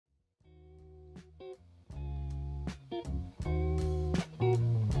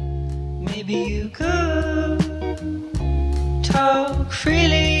Maybe you could talk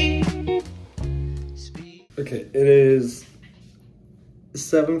freely. Okay, it is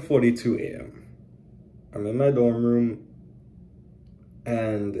 7:42 a.m. I'm in my dorm room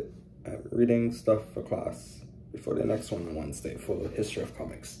and I'm reading stuff for class before the next one on Wednesday for history of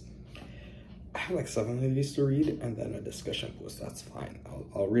comics. I have like 7 of these to read and then a discussion post. That's fine.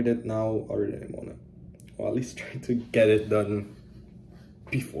 I'll read it now. I'll read it in the morning. Or at least try to get it done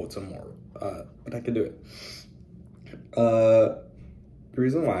before tomorrow. But I can do it. The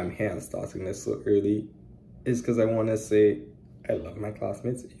reason why I'm here and starting this so early is because I want to say I love my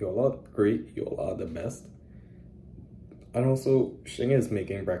classmates. You all are great. You all are the best. And also, Shing is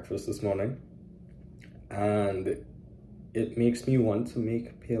making breakfast this morning. And it makes me want to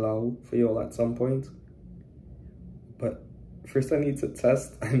make pilau for you all at some point. But first I need to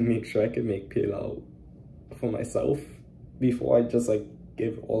test and make sure I can make pilau for myself before I just like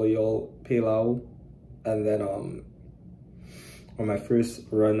give all of y'all pilau. And then on my first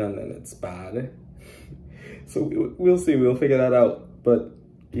run and then it's bad. So we'll see, we'll figure that out. But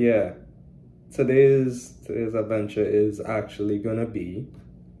yeah, today's adventure is actually gonna be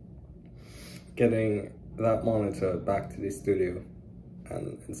getting that monitor back to the studio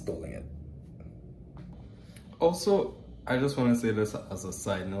and installing it. Also, I just want to say this as a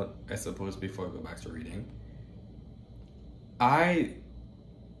side note, I suppose, before I go back to reading. I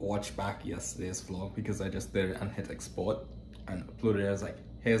watched back yesterday's vlog because I just did it and hit export and uploaded it as like,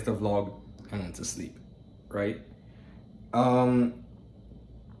 here's the vlog, I went to sleep, right? I'm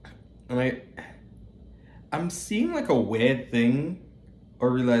seeing like a weird thing,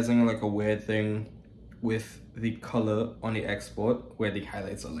 or realizing like a weird thing with the color on the export, where the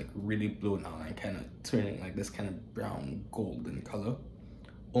highlights are like really blown out and kind of turning like this kind of brown golden color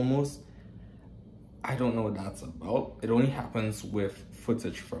almost. I don't know what that's about. It only happens with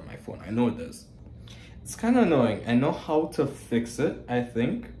footage from my phone. I know it does. It's kind of annoying. I know how to fix it, I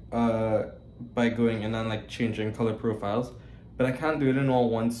think, by going in and like changing color profiles, but I can't do it in all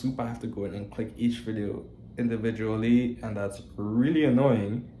one swoop. I have to go in and click each video individually, and that's really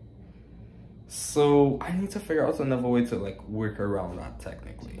annoying. So I need to figure out another way to like work around that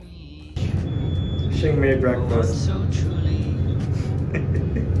technically. Shing made breakfast. So truly,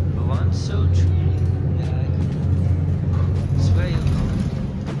 so truly, swear you're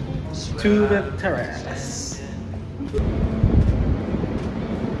going, swear To the terrace.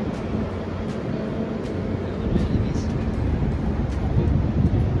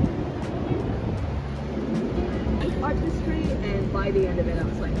 Art history, and by the end of it I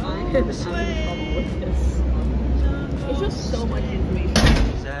was like, I'm having trouble with this. It's just so much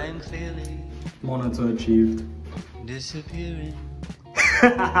information. I'm clearly Monitor achieved. disappearing.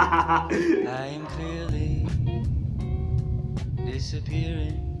 I'm clearly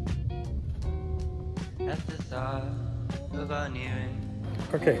disappearing at the thought of our nearing.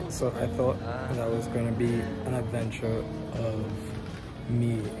 Okay, so I thought that was going to be an adventure of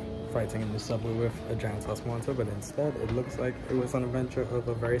me fighting in the subway with a giant house monitor, but instead it looks like it was an adventure of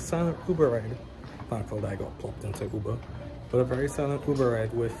a very silent Uber ride. Thankful that I got plopped into Uber, but a very silent Uber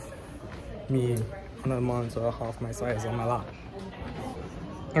ride with me on a monitor half my size on my lap.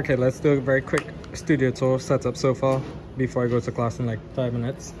 Okay, let's do a very quick studio tour setup so far before I go to class in like 5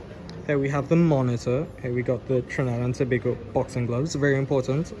 minutes. Here we have the monitor. Here we got the Trinidad and Tobago boxing gloves, very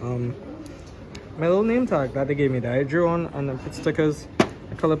important. My little name tag that they gave me that I drew on, and then put stickers,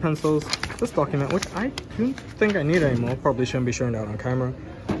 color pencils, this document, which I don't think I need anymore, probably shouldn't be showing that on camera.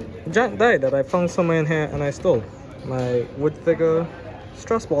 A giant die that I found somewhere in here and I stole. My wood figure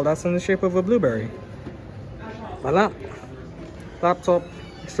stress ball that's in the shape of a blueberry. My laptop,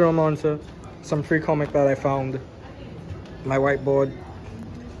 external monitor, some free comic that I found, my whiteboard,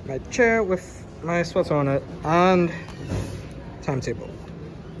 my chair with my sweater on it, and timetable.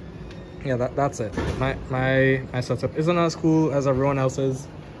 Yeah, that's it. My setup isn't as cool as everyone else's,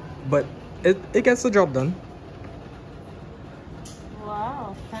 but it gets the job done.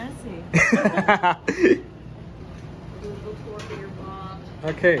 Wow, fancy.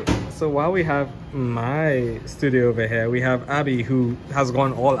 Okay, so while we have my studio over here, we have Abby, who has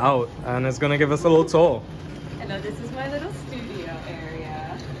gone all out and is gonna give us a little tour. Hello, this is my little studio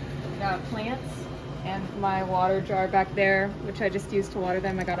area. Got plants and my water jar back there, which I just used to water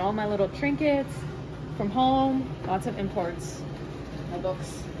them. I got all my little trinkets from home, lots of imports. My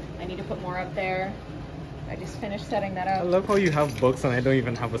books, I need to put more up there. I just finished setting that I up. love how you have books and I don't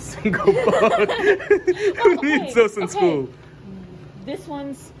even have a single book. Who needs those in school? This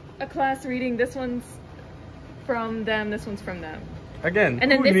one's a class reading, this one's from them, this one's from them. Again,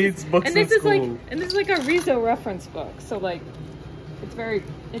 And then who this needs is, books and in this school? is like, and this is like a Rizzo reference book. So like,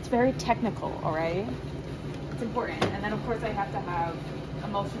 it's very technical, all right? It's important. And then of course I have to have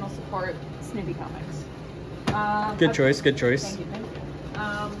emotional support Snoopy comics. Good choice, good choice. Thank you, thank you.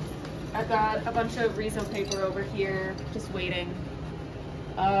 I've got a bunch of Rezo paper over here, just waiting.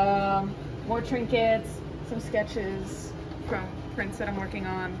 More trinkets, some sketches from prints that I'm working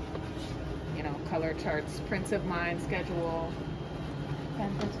on. You know, color charts, prints of mine, schedule,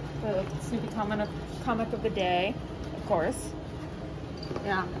 and the Snoopy comic of the day, of course.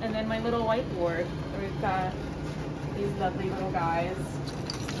 Yeah, and then my little whiteboard, where we've got these lovely little guys,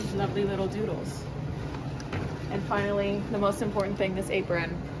 these lovely little doodles. And finally, the most important thing, this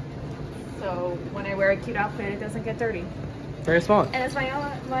apron. So when I wear a cute outfit, it doesn't get dirty. Very smart. And it's my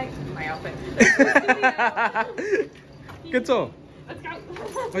outfit. Good talk. Let's go.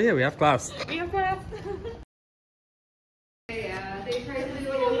 Oh yeah, we have class. We have class. Yeah, they tried to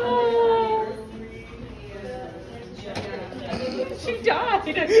do it. She died.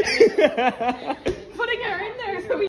 Putting her in